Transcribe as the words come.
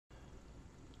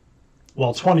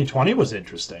Well, 2020 was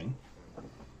interesting.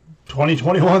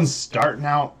 2021's starting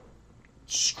out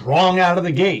strong out of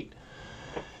the gate.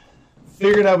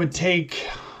 Figured I would take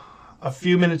a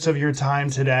few minutes of your time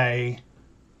today,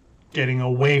 getting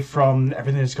away from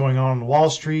everything that's going on Wall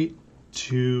Street,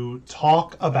 to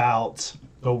talk about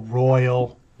the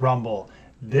Royal Rumble.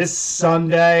 This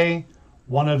Sunday,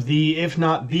 one of the, if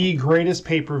not the greatest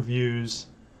pay-per-views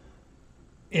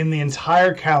in the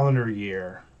entire calendar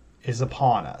year is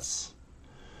upon us.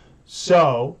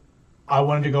 So, I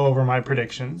wanted to go over my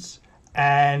predictions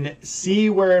and see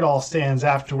where it all stands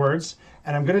afterwards.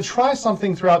 And I'm going to try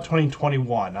something throughout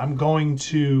 2021. I'm going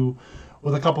to,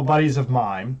 with a couple buddies of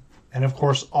mine, and of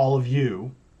course all of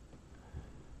you,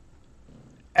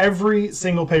 every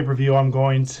single pay-per-view I'm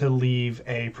going to leave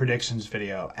a predictions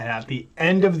video. And at the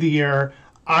end of the year,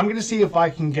 I'm going to see if I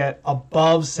can get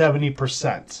above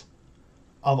 70%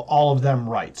 of all of them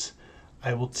right.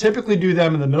 I will typically do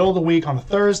them in the middle of the week on a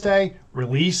Thursday,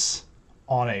 release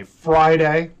on a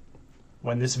Friday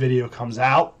when this video comes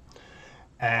out,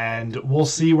 and we'll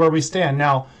see where we stand.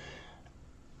 Now,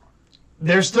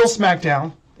 there's still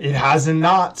SmackDown. It hasn't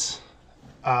not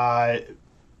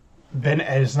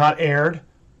it's not aired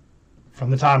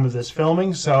from the time of this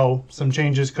filming, so some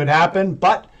changes could happen,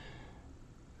 but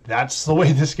that's the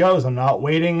way this goes. I'm not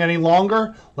waiting any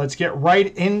longer. Let's get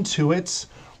right into it.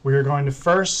 We're going to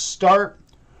first start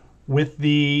with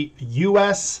the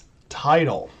U.S.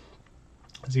 title.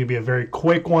 It's going to be a very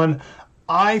quick one.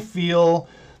 I feel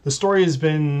the story has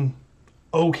been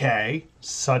okay,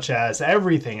 such as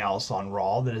everything else on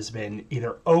Raw that has been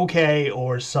either okay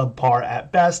or subpar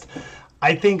at best.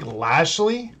 I think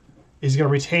Lashley is going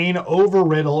to retain over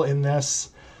Riddle in this.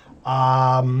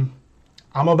 I'm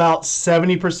about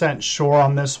 70% sure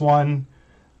on this one.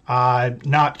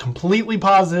 Not completely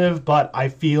positive, but I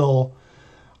feel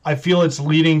it's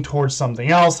leading towards something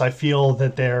else. I feel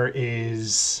that there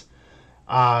is.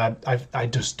 I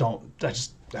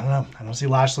don't know. I don't see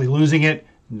Lashley losing it,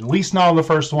 at least not on the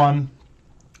first one.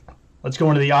 Let's go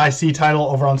into the IC title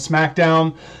over on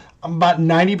SmackDown. I'm about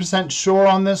 90% sure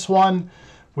on this one,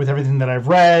 with everything that I've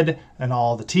read and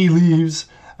all the tea leaves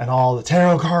and all the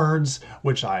tarot cards,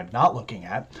 which I'm not looking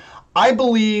at. I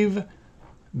believe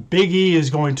Big E is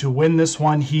going to win this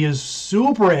one. He is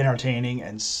super entertaining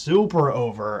and super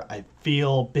over. I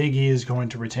feel Big E is going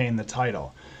to retain the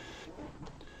title.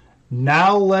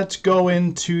 Now let's go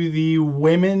into the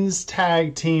women's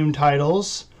tag team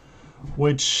titles,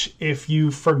 which, if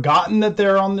you've forgotten that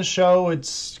they're on the show,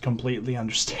 it's completely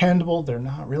understandable. They're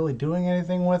not really doing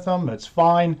anything with them. It's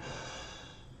fine.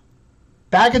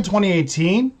 Back in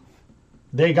 2018,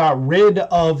 they got rid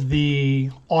of the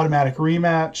automatic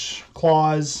rematch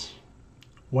clause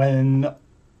when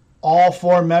all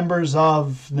four members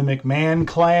of the McMahon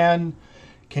clan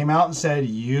came out and said,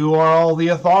 "You are all the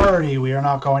authority. We are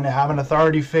not going to have an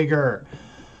authority figure."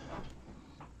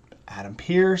 Adam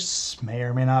Pearce may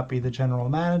or may not be the general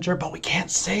manager, but we can't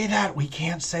say that. We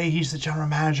can't say he's the general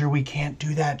manager. We can't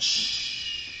do that.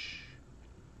 Shh.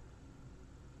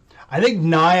 I think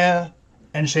Nia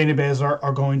and Shayna Baszler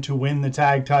are going to win the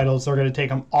tag titles. They're going to take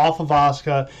them off of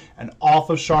Asuka and off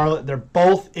of Charlotte. They're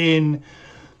both in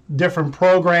different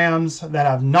programs that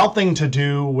have nothing to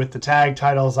do with the tag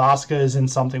titles. Asuka is in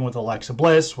something with Alexa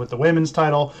Bliss with the women's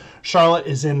title. Charlotte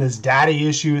is in this daddy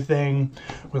issue thing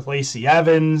with Lacey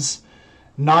Evans.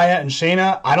 Nia and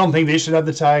Shayna, I don't think they should have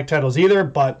the tag titles either,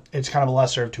 but it's kind of a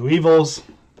lesser of two evils.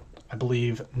 I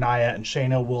believe Nia and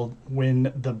Shayna will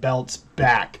win the belts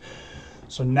back.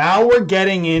 So now we're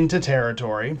getting into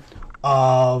territory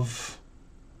of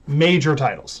major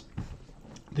titles.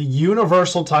 The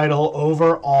Universal title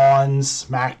over on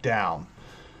SmackDown.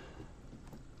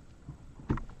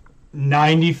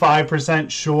 95%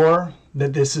 sure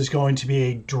that this is going to be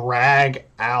a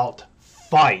drag-out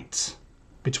fight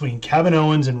between Kevin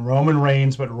Owens and Roman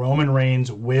Reigns, but Roman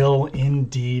Reigns will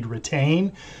indeed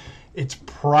retain. It's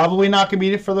probably not going to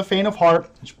be for the faint of heart.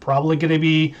 It's probably going to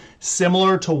be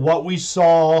similar to what we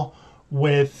saw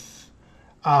with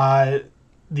the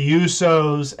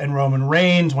Usos and Roman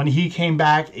Reigns when he came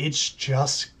back. It's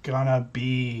just gonna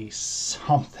be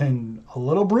something a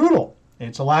little brutal.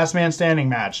 It's a last man standing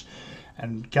match,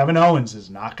 and Kevin Owens is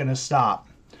not gonna stop.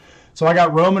 So I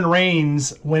got Roman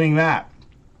Reigns winning that.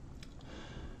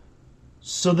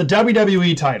 So the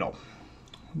WWE title,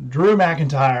 Drew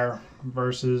McIntyre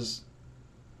versus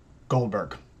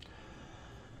Goldberg.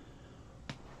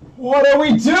 What are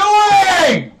we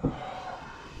doing?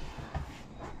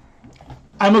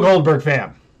 I'm a Goldberg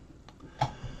fan.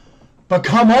 But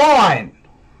come on!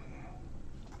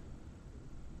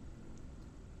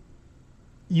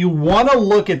 you want to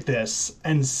look at this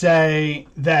and say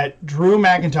that Drew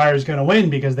McIntyre is going to win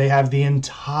because they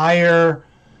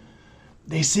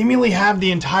seemingly have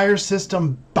the entire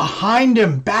system behind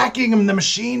him, backing him. The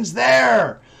machine's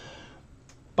there.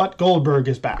 But Goldberg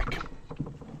is back.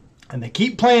 And they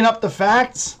keep playing up the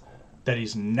facts that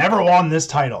he's never won this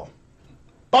title.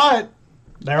 But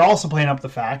they're also playing up the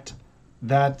fact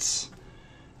that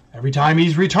every time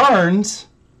he's returned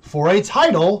for a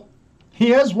title, he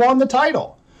has won the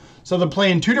title. So they're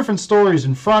playing two different stories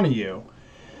in front of you.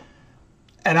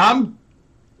 And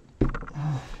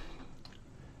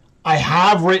I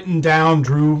have written down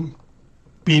Drew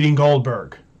beating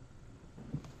Goldberg.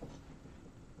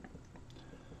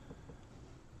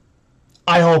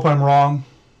 I hope I'm wrong.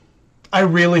 I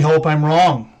really hope I'm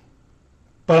wrong.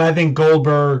 But I think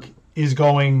Goldberg is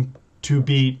going to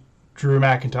beat Drew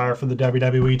McIntyre for the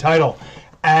WWE title.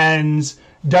 And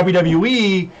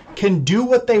WWE can do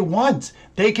what they want.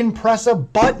 They can press a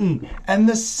button and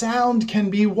the sound can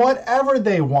be whatever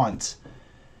they want.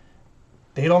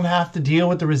 They don't have to deal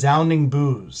with the resounding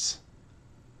boos.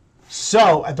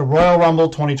 So, at the Royal Rumble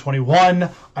 2021,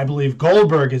 I believe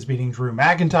Goldberg is beating Drew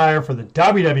McIntyre for the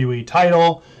WWE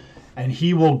title, and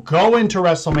he will go into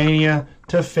WrestleMania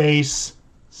to face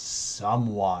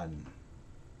someone.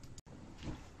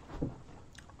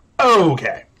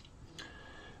 Okay.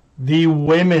 The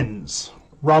Women's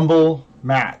Rumble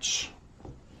match.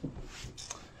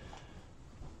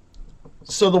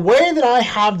 So the way that I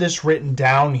have this written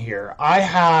down here, I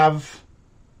have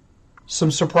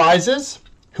some surprises,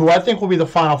 who I think will be the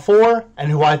Final Four,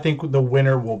 and who I think the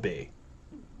winner will be.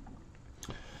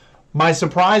 My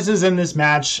surprises in this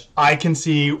match, I can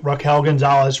see Raquel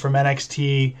Gonzalez from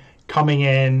NXT coming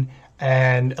in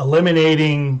and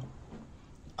eliminating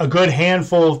a good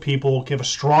handful of people, give a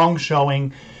strong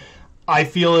showing. I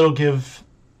feel it'll give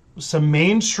some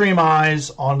mainstream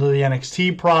eyes onto the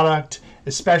NXT product,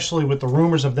 especially with the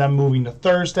rumors of them moving to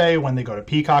Thursday when they go to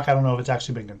Peacock. I don't know if it's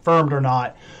actually been confirmed or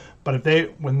not. But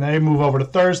when they move over to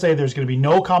Thursday, there's going to be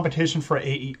no competition with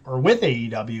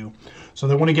AEW. So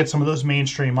they want to get some of those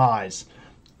mainstream eyes.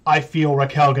 I feel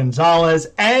Raquel Gonzalez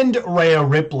and Rhea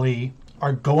Ripley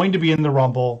are going to be in the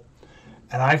Rumble.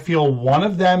 And I feel one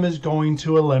of them is going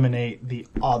to eliminate the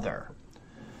other.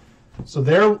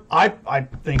 So I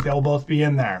think they'll both be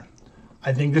in there.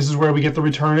 I think this is where we get the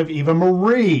return of Eva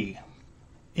Marie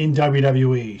in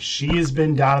WWE. She has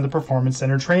been down in the Performance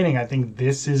Center training. I think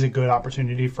this is a good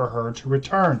opportunity for her to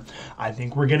return. I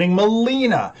think we're getting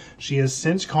Melina. She has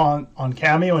since gone on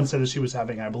Cameo and said that she was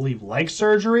having, I believe, leg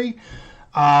surgery.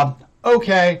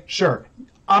 Okay, sure.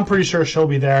 I'm pretty sure she'll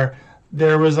be there.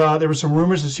 There was some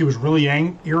rumors that she was really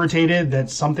irritated that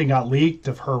something got leaked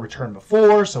of her return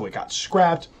before, so it got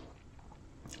scrapped.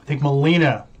 I think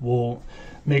Melina will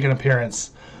make an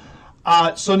appearance.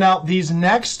 So now these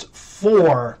next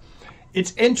four,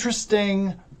 it's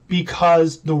interesting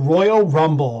because the Royal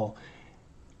Rumble,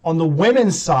 on the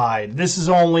women's side, this is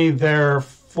only their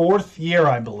fourth year,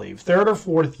 I believe, third or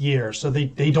fourth year, so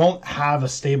they don't have a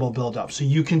stable build-up. So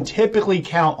you can typically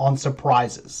count on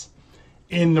surprises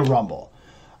in the Rumble.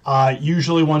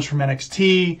 Usually ones from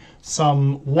NXT,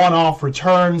 some one-off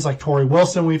returns like Tori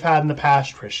Wilson we've had in the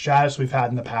past, Trish Stratus we've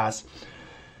had in the past.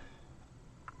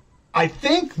 I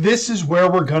think this is where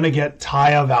we're going to get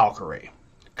Taya Valkyrie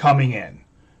coming in.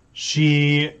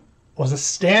 She was a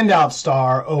standout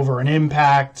star over an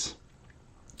Impact.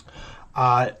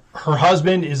 Her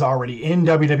husband is already in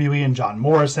WWE and John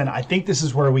Morrison. I think this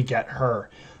is where we get her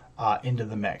into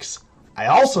the mix. I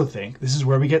also think this is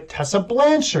where we get Tessa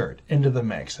Blanchard into the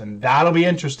mix, and that'll be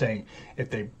interesting if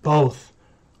they both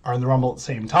are in the Rumble at the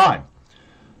same time.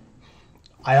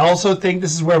 I also think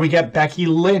this is where we get Becky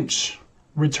Lynch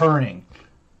returning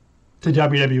to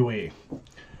WWE.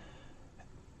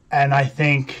 And I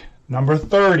think number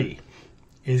 30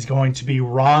 is going to be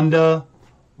Ronda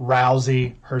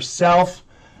Rousey herself.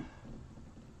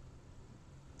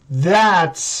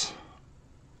 That,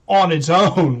 on its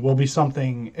own, will be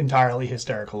something entirely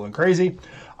hysterical and crazy,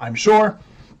 I'm sure.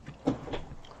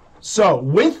 So,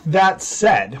 with that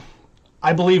said,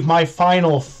 I believe my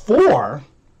final four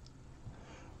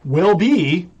will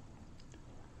be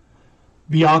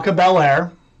Bianca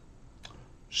Belair,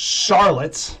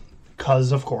 Charlotte,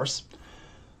 because of course,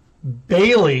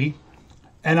 Bayley,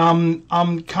 and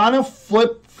I'm kind of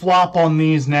flip flop on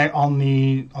these on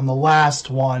the last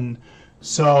one,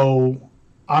 so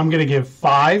I'm gonna give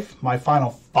my final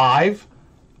five.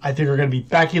 I think are going to be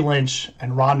Becky Lynch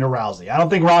and Ronda Rousey. I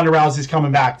don't think Ronda Rousey's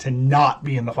coming back to not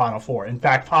be in the final four. In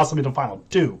fact, possibly the final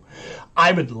two.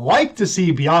 I would like to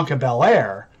see Bianca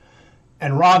Belair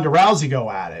and Ronda Rousey go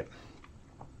at it.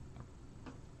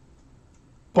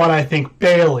 But I think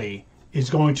Bayley is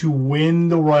going to win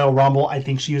the Royal Rumble. I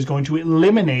think she is going to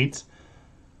eliminate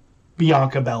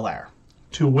Bianca Belair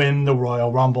to win the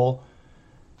Royal Rumble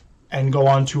and go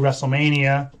on to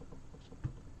WrestleMania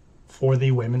for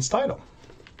the women's title.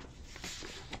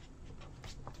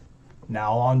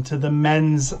 Now on to the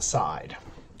men's side.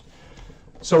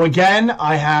 So again,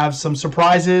 I have some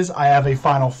surprises. I have a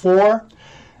Final Four.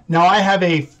 Now I have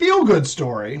a feel-good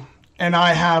story, and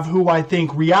I have who I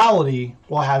think reality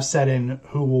will have set in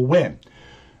who will win.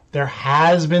 There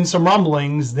has been some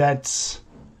rumblings that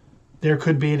there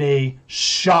could be a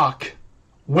shock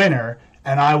winner,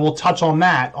 and I will touch on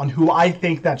that, on who I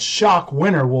think that shock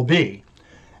winner will be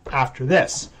after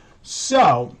this.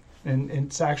 So, and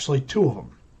it's actually two of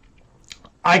them.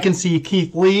 I can see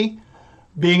Keith Lee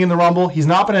being in the Rumble. He's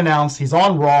not been announced. He's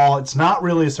on Raw. It's not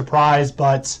really a surprise,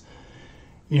 but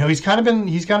you know, he's kind of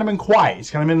been quiet. He's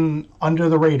kind of been under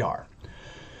the radar.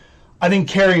 I think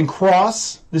Karrion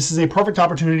Kross, this is a perfect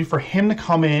opportunity for him to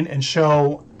come in and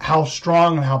show how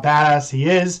strong and how badass he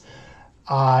is.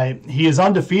 He is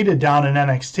undefeated down in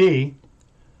NXT.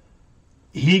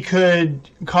 He could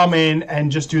come in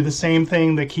and just do the same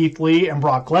thing that Keith Lee and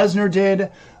Brock Lesnar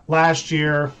did last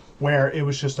year, where it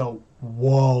was just a,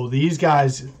 whoa, these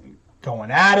guys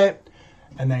going at it,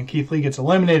 and then Keith Lee gets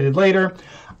eliminated later.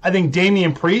 I think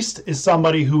Damian Priest is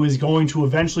somebody who is going to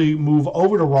eventually move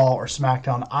over to Raw or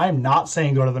SmackDown. I'm not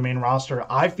saying go to the main roster.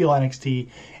 I feel NXT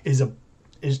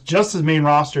is just as main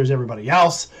roster as everybody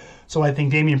else. So I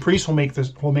think Damian Priest will make the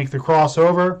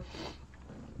crossover.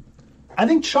 I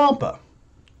think Ciampa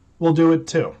will do it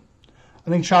too.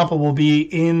 I think Ciampa will be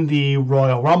in the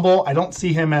Royal Rumble. I don't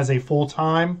see him as a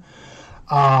full-time.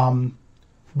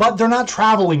 But they're not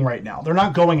traveling right now. They're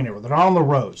not going anywhere. They're not on the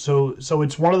road. So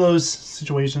it's one of those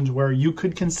situations where you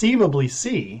could conceivably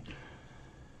see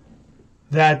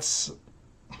that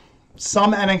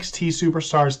some NXT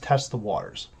superstars test the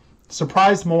waters.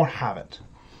 Surprised more haven't.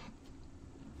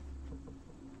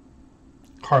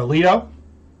 Carlito,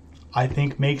 I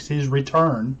think, makes his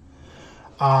return.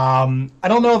 I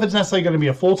don't know if it's necessarily going to be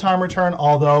a full-time return,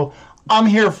 although I'm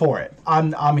here for it.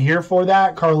 I'm here for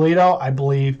that. Carlito, I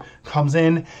believe, comes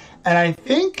in. And I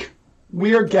think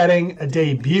we are getting a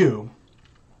debut.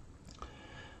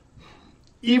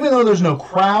 Even though there's no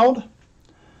crowd,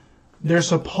 there's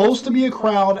supposed to be a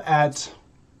crowd at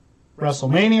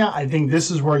WrestleMania. I think this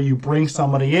is where you bring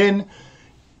somebody in.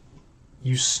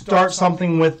 You start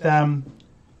something with them.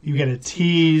 You get a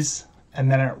tease.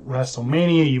 And then at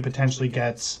WrestleMania, you potentially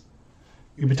test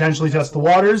the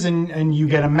waters and you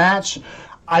get a match.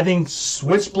 I think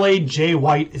Switchblade Jay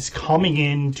White is coming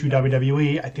in to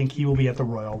WWE. I think he will be at the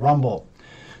Royal Rumble.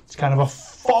 It's kind of a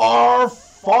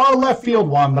far left field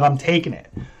one, but I'm taking it.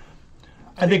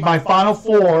 I think my Final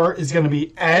Four is going to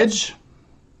be Edge,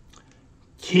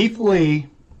 Keith Lee,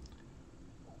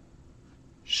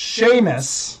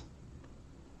 Sheamus,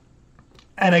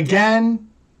 and again,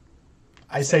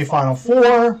 I say Final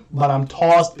Four, but I'm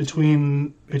tossed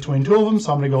between two of them,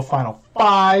 so I'm going to go Final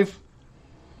Five.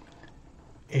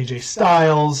 AJ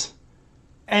Styles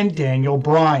and Daniel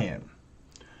Bryan.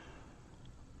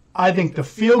 I think the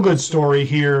feel-good story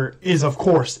here is, of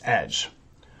course, Edge.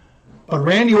 But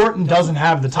Randy Orton doesn't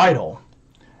have the title.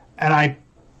 And I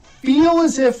feel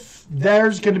as if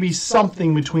there's going to be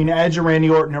something between Edge and Randy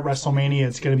Orton at WrestleMania.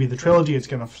 It's going to be the trilogy. It's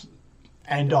going to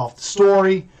end off the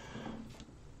story.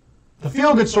 The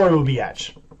feel-good story will be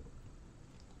Edge.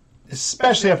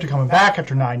 Especially after coming back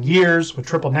after 9 years with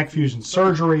triple neck fusion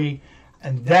surgery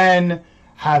and then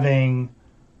having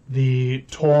the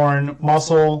torn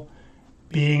muscle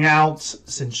being out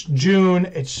since June.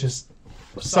 It's just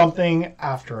something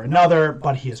after another,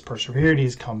 but he has persevered.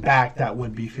 He's come back. That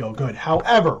would be feel-good.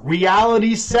 However,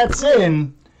 reality sets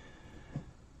in,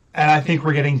 and I think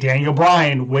we're getting Daniel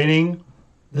Bryan winning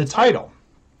the title.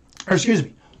 Or excuse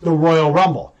me, the Royal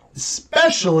Rumble.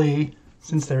 Especially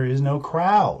since there is no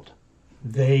crowd.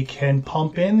 They can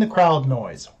pump in the crowd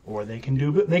noise, or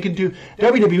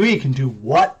WWE can do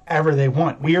whatever they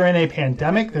want. We are in a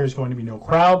pandemic. There's going to be no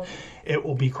crowd. It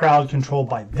will be crowd controlled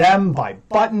by them, by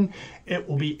button. It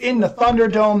will be in the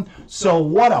Thunderdome. So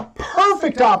what a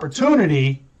perfect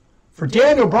opportunity for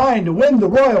Daniel Bryan to win the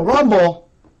Royal Rumble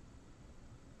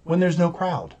when there's no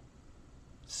crowd.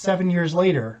 7 years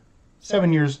later,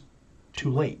 7 years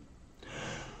too late.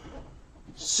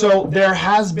 So there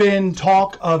has been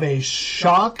talk of a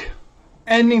shock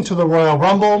ending to the Royal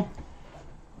Rumble.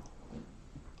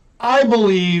 I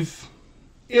believe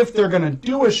if they're going to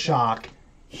do a shock,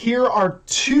 here are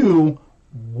two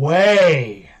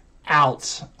way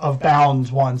out of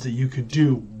bounds ones that you could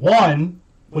do. One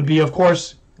would be, of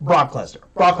course, Brock Lesnar.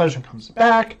 Brock Lesnar comes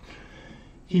back.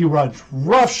 He runs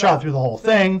roughshod through the whole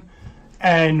thing,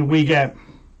 and we get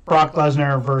Brock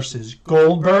Lesnar versus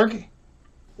Goldberg,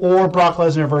 or Brock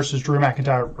Lesnar versus Drew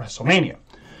McIntyre at WrestleMania.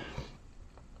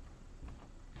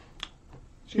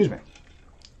 Excuse me.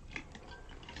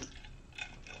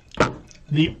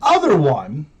 The other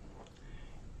one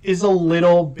is a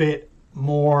little bit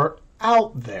more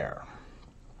out there.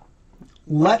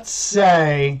 Let's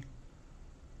say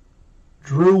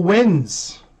Drew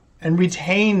wins and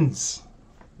retains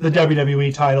the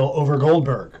WWE title over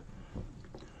Goldberg.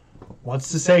 What's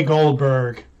to say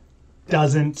Goldberg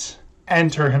doesn't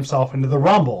enter himself into the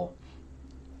Rumble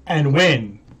and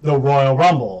win the Royal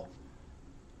Rumble,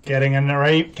 getting a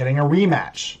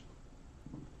rematch.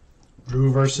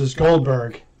 Drew versus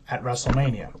Goldberg at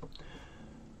WrestleMania.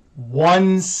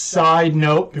 One side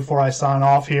note before I sign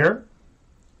off here.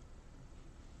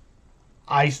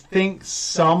 I think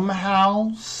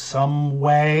somehow, some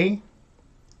way,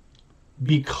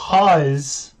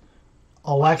 because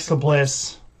Alexa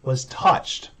Bliss was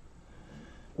touched,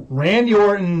 Randy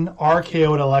Orton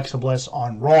RKO'd Alexa Bliss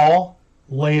on Raw,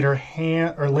 laid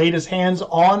his hands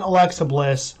on Alexa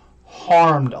Bliss,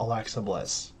 harmed Alexa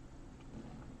Bliss.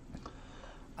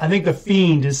 I think The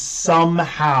Fiend is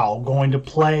somehow going to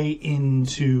play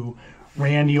into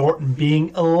Randy Orton being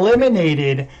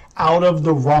eliminated out of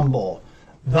the Rumble,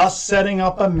 thus setting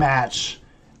up a match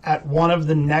at one of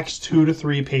the next 2 to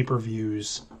 3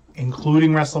 pay-per-views,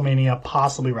 including WrestleMania,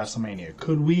 possibly WrestleMania.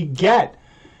 Could we get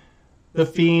The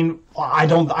Fiend? I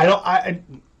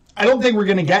don't think we're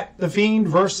going to get The Fiend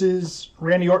versus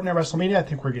Randy Orton at WrestleMania. I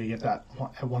think we're going to get that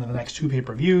at one of the next 2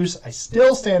 pay-per-views. I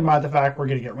still stand by the fact we're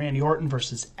going to get Randy Orton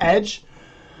versus Edge.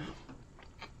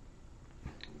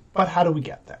 But how do we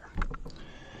get there?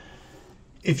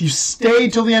 If you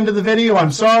stayed till the end of the video,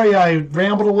 I'm sorry I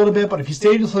rambled a little bit, but if you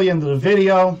stayed until the end of the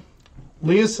video,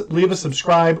 leave a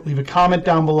subscribe, leave a comment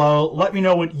down below. Let me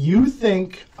know what you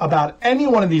think about any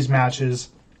one of these matches.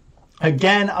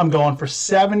 Again, I'm going for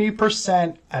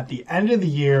 70% at the end of the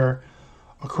year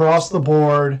across the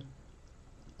board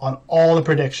on all the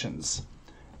predictions.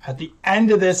 At the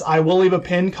end of this, I will leave a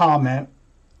pinned comment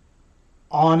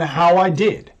on how I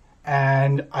did.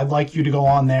 And I'd like you to go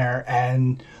on there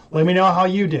and let me know how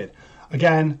you did.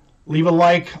 Again, leave a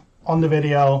like on the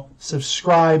video,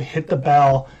 subscribe, hit the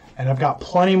bell, and I've got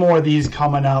plenty more of these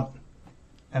coming up.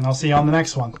 And I'll see you on the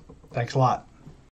next one. Thanks a lot.